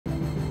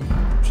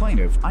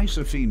Plaintiff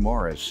Josephine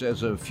Morris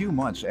says a few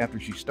months after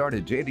she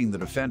started dating the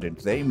defendant,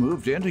 they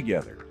moved in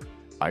together.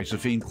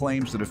 Josephine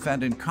claims the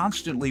defendant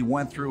constantly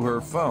went through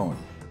her phone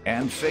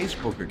and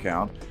Facebook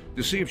account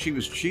to see if she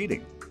was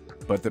cheating,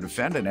 but the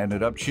defendant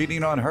ended up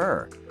cheating on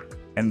her.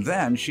 And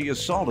then she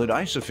assaulted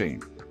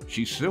Josephine.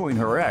 She's suing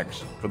her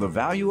ex for the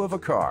value of a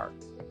car.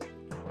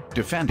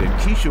 Defendant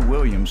Keisha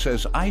Williams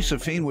says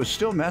Josephine was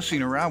still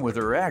messing around with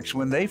her ex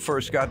when they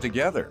first got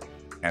together,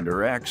 and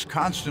her ex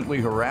constantly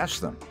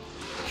harassed them.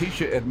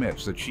 Keisha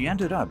admits that she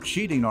ended up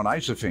cheating on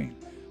Josephine,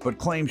 but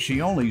claims she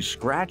only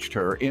scratched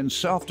her in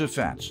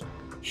self-defense.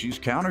 She's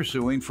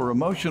countersuing for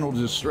emotional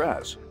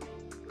distress.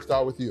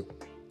 Start with you.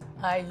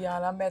 Hi,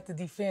 Jan. I met the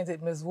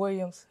defendant, Ms.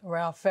 Williams,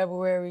 around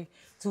February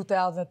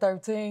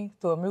 2013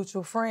 through a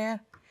mutual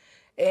friend.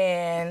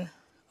 And,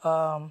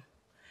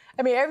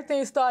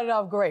 everything started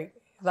off great.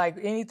 Like,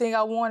 anything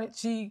I wanted,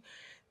 she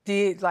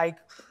did, like,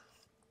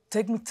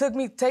 take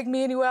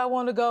me anywhere I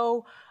want to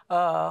go,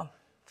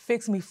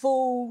 fix me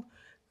food,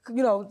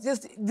 you know,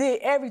 just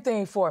did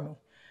everything for me.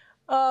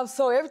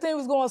 So everything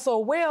was going so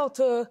well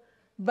to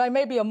like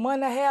maybe a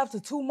month and a half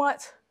to 2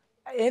 months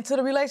into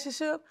the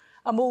relationship,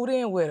 I moved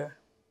in with her.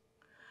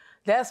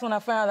 That's when I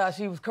found out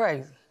she was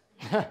crazy.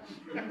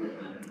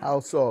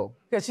 How so?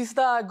 Because she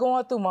started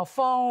going through my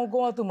phone,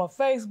 going through my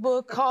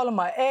Facebook, calling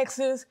my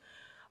exes,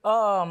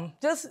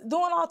 just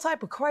doing all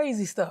type of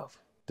crazy stuff.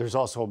 There's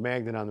also a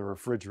magnet on the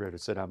refrigerator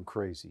that said, "I'm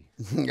crazy."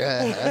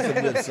 Yeah, that's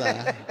a good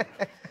sign.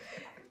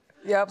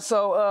 Yep,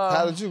 so...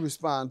 How did you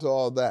respond to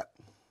all that?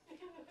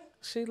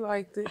 She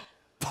liked it.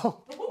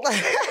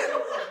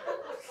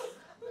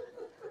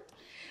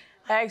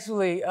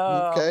 Actually,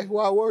 Okay,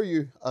 why were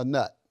you a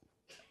nut?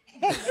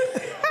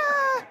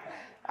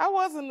 I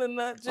wasn't a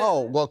nut, Judge.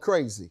 Oh, well,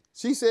 crazy.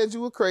 She said you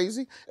were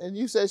crazy, and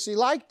you said she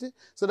liked it,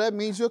 so that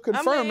means you're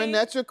confirming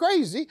that you're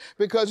crazy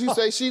because you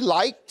say she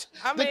liked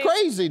the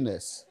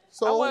craziness.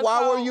 So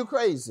why were you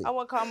crazy? I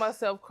wouldn't call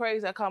myself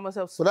crazy, I call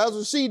myself So that's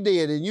what she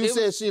did, and you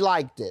said she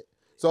liked it.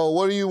 So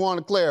what do you want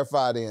to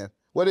clarify then?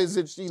 What is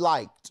it she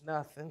liked?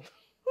 nothing.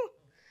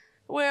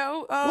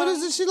 Well, what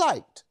is it she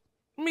liked?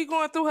 me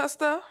going through her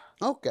stuff.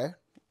 Okay.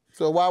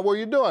 So why were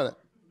you doing it?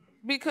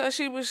 Because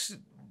she was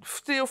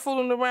still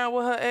fooling around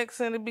with her ex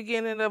in the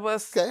beginning of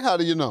us. Okay, how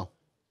do you know?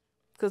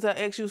 Because her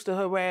ex used to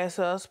harass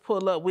us,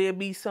 pull up, we'll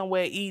be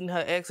somewhere eating,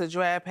 her ex would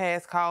drive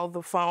past, call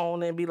the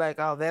phone, and be like,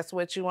 "Oh, that's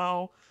what you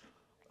on?"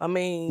 I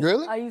mean...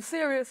 Really? Are you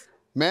serious?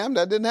 Ma'am,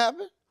 that didn't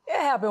happen? It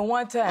happened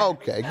one time.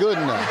 Okay, good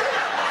enough.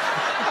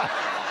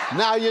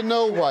 Now you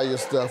know why your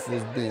stuff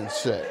was being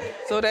checked.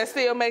 So that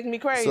still makes me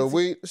crazy. So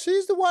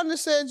she's the one that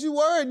said you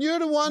were, and you're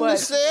the one that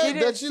said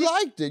that you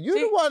liked it. You're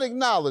the one that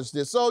acknowledged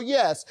it. So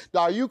yes,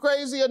 are you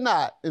crazy or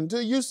not?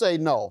 Until you say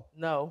no.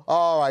 No.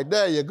 All right,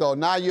 there you go.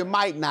 Now you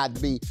might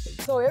not be.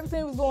 So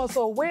everything was going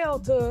so well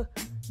to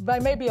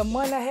like maybe a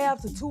month and a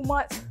half to 2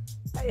 months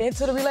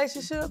into the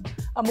relationship,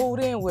 I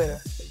moved in with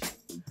her.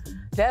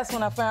 That's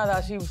when I found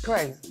out she was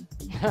crazy.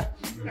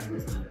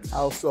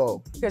 How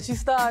so? Because she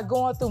started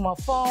going through my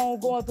phone,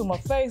 going through my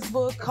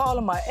Facebook,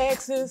 calling my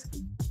exes.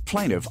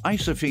 Plaintiff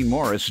Josephine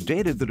Morris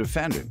dated the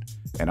defendant,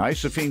 and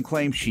Josephine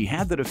claims she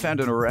had the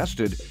defendant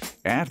arrested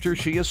after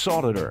she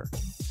assaulted her.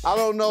 I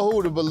don't know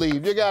who to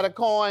believe. You got a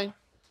coin?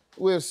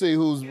 We'll see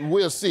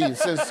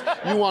since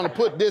you want to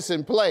put this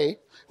in play.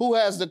 Who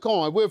has the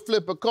coin? We'll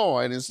flip a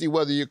coin and see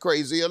whether you're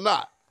crazy or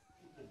not.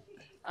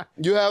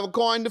 You have a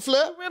coin to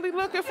flip? I'm really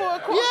looking for a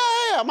coin.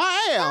 Yeah,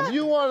 I am.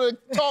 You want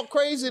to talk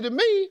crazy to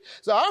me,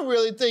 so I'm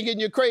really thinking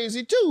you're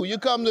crazy too. You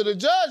come to the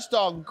judge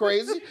talking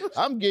crazy,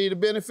 I'm giving you the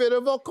benefit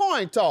of a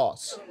coin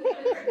toss.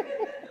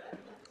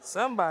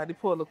 Somebody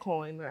pull a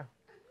coin now.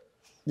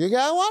 You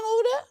got one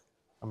over there?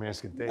 I'm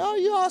asking Dave. Oh,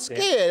 you all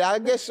scared. I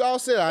guess y'all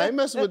said, I ain't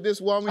messing with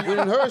this woman. You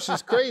didn't heard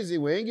she's crazy.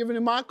 We ain't giving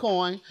him my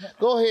coin.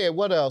 Go ahead.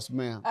 What else,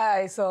 ma'am? All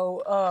right,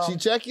 so... she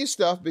check your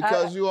stuff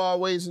because you're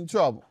always in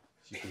trouble.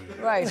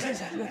 Right,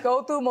 she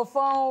go through my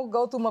phone,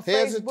 go through my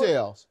Heads Facebook. or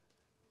tails?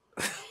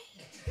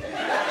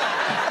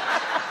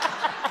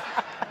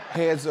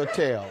 Heads or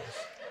tails?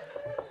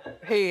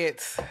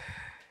 Heads.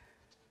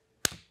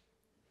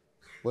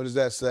 What does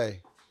that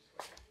say?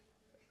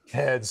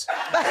 Heads.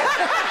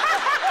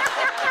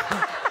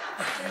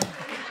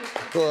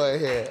 Go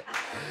ahead.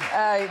 All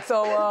right,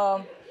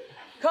 so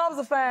comes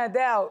to find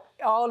out,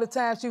 all the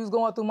time she was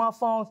going through my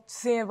phone,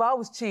 seeing if I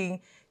was cheating,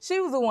 she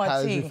was the one cheating.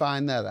 How did you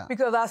find that out?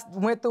 Because I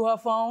went through her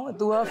phone,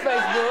 through her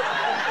Facebook.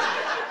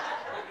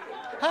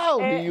 How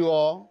old are you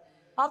all?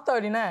 I'm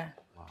 39.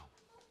 Wow.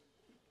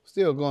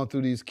 Still going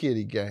through these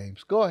kiddie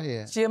games. Go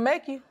ahead. She'll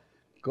make you.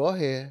 Go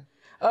ahead.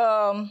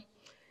 Well,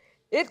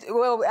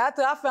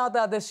 after I found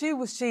out that she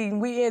was cheating,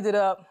 we ended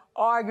up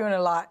arguing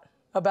a lot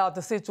about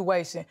the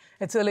situation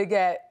until it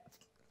got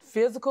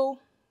physical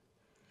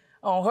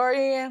on her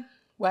end.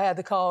 Well, I had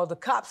to call the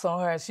cops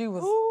on her, and she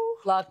was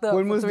locked up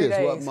for 3 days. When was this?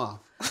 What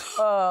month?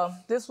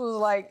 This was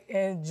like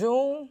in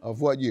June.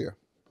 Of what year?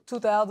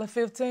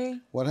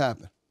 2015. What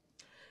happened?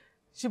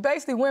 She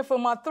basically went for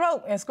my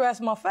throat and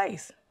scratched my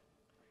face.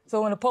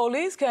 So when the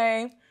police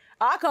came,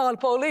 I called the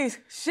police.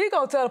 She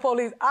gonna tell the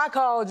police I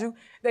called you.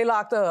 They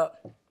locked her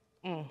up.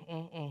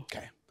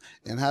 Okay.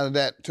 And how did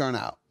that turn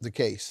out, the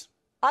case?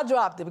 I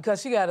dropped it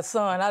because she got a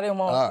son. I didn't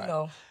want, All right. you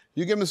know.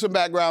 You give me some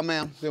background,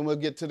 ma'am, then we'll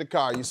get to the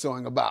car you're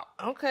suing about.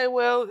 Okay,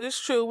 well, it's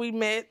true. We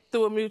met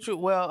through a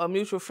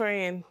mutual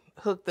friend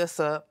hooked us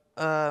up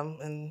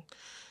in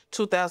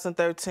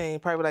 2013,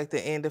 probably like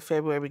the end of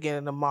February,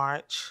 beginning of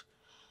March.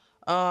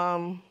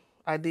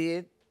 I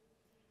did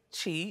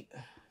cheat,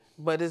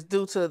 but it's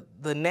due to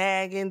the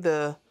nagging,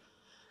 the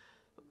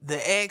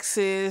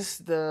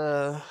exes,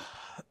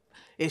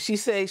 if she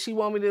say she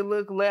want me to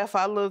look left,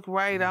 I look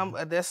right,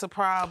 that's a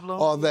problem.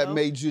 All that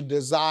made you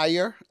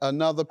desire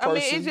another person? I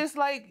mean, it's just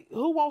like,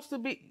 who wants to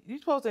be, you're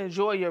supposed to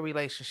enjoy your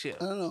relationship.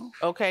 I don't know.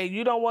 Okay,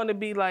 you don't want to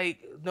be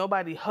like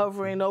nobody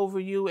hovering over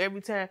you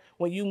every time.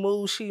 When you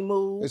move, she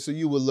moves. And so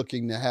you were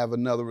looking to have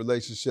another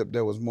relationship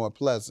that was more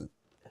pleasant?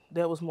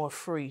 That was more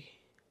free.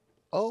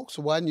 Oh,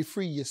 so why didn't you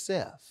free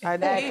yourself? I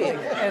did.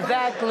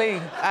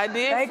 Exactly. I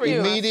did Thank free you.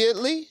 myself.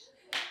 Immediately?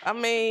 I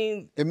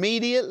mean,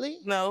 Immediately?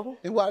 no,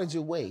 And why did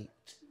you wait?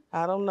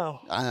 I don't know.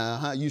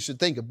 You should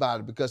think about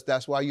it, because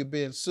that's why you're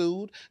being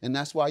sued, and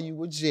that's why you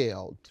were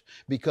jailed,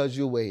 because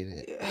you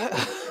waited.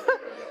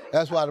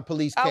 That's why the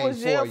police came for you. I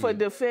was jailed for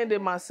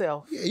defending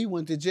myself. Yeah, you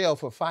went to jail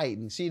for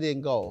fighting. She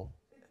didn't go,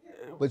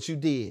 but you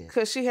did.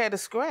 Because she had a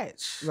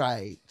scratch.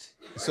 Right.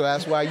 So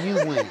that's why you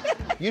went.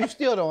 You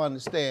still don't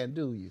understand,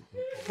 do you?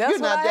 That's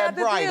You're what not I that had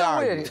to bright, deal are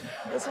with you? it.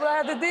 That's what I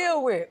had to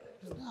deal with.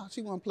 No,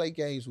 she want to play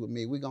games with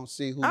me. We're going to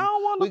see who. I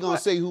don't wanna We're going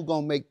to see who's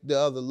going to make the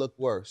other look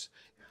worse.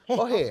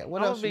 Go ahead.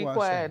 What I'm else gonna you be want to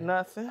quiet, say?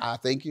 nothing. I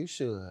think you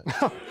should.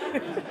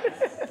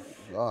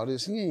 All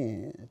this,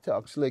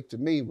 talk slick to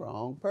me,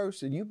 wrong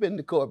person. You've been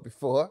to court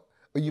before,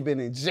 or you've been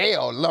in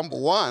jail, number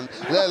one,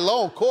 let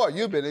alone court.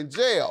 You've been in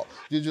jail.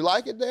 Did you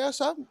like it there or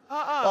something?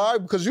 All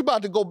right, because you're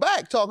about to go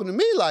back talking to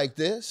me like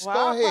this. Well,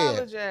 Go I ahead.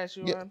 apologize,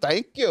 Your Honor.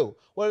 Thank you.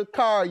 What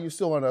car are you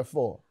suing her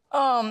for?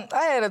 I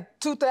had a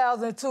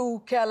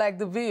 2002 Cadillac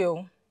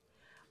DeVille.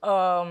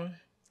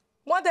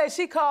 One day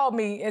she called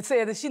me and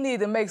said that she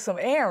needed to make some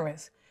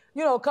errands.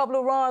 You know, a couple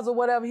of runs or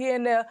whatever here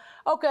and there.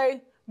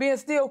 Okay, being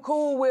still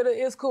cool with her,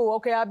 it's cool.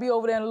 Okay, I'll be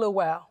over there in a little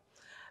while.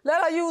 Let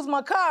her use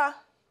my car.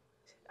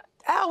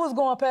 Hours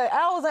going past,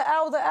 hours and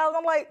hours and hours.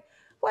 I'm like,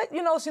 what?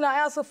 You know, she not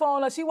answer the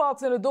phone. She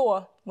walks in the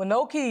door with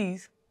no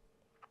keys.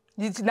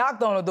 She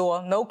knocked on the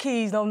door, no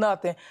keys, no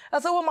nothing. I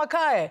said, where my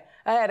car at?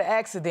 I had an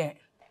accident.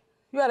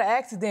 You had an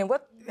accident?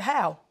 What?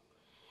 How?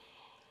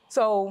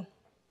 So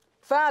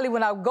finally,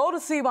 when I go to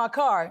see my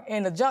car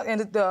in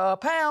the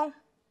pound,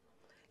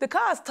 the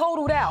car's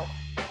totaled out.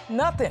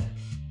 Nothing.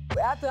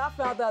 After I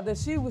found out that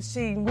she was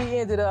cheating, we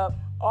ended up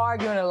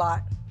arguing a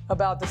lot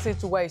about the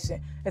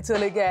situation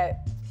until it got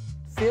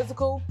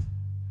physical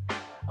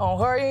on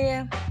her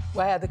end.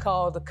 I had to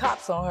call the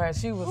cops on her, and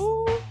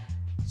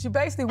she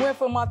basically went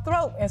for my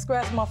throat and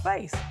scratched my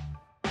face.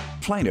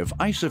 Plaintiff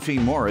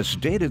Josephine Morris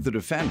dated the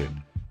defendant,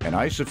 and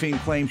Josephine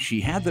claims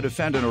she had the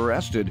defendant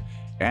arrested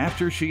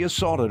after she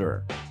assaulted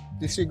her.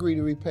 Did she agree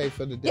to repay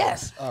for the debt?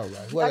 Yes. All right.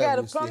 I Whatever got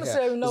a you still have.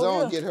 promissory note. 'Cause I want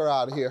here. to get her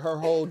out of here. Her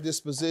whole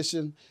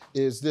disposition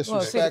is see the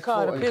disrespectful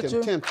car, the and picture,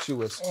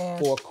 contemptuous and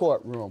for a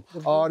courtroom.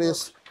 All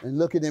this and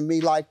looking at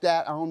me like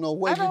that, I don't know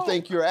where you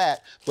think you're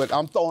at, but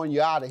I'm throwing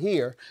you out of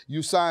here.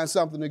 You signed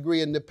something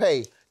agreeing to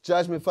pay.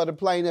 Judgment for the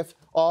plaintiff,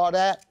 all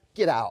that,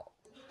 get out.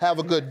 Have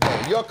a good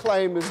day. Your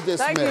claim is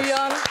dismissed. Thank you, Your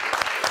Honor.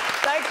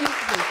 Thank you.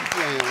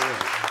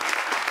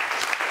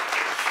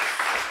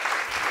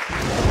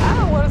 I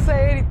don't want to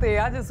say anything.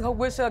 I just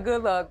wish her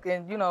good luck,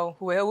 and you know,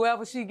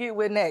 whoever she get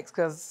with next,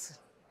 cause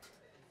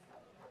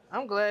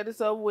I'm glad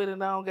it's over with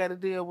and I don't got to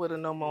deal with it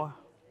no more.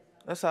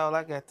 That's all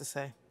I got to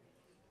say.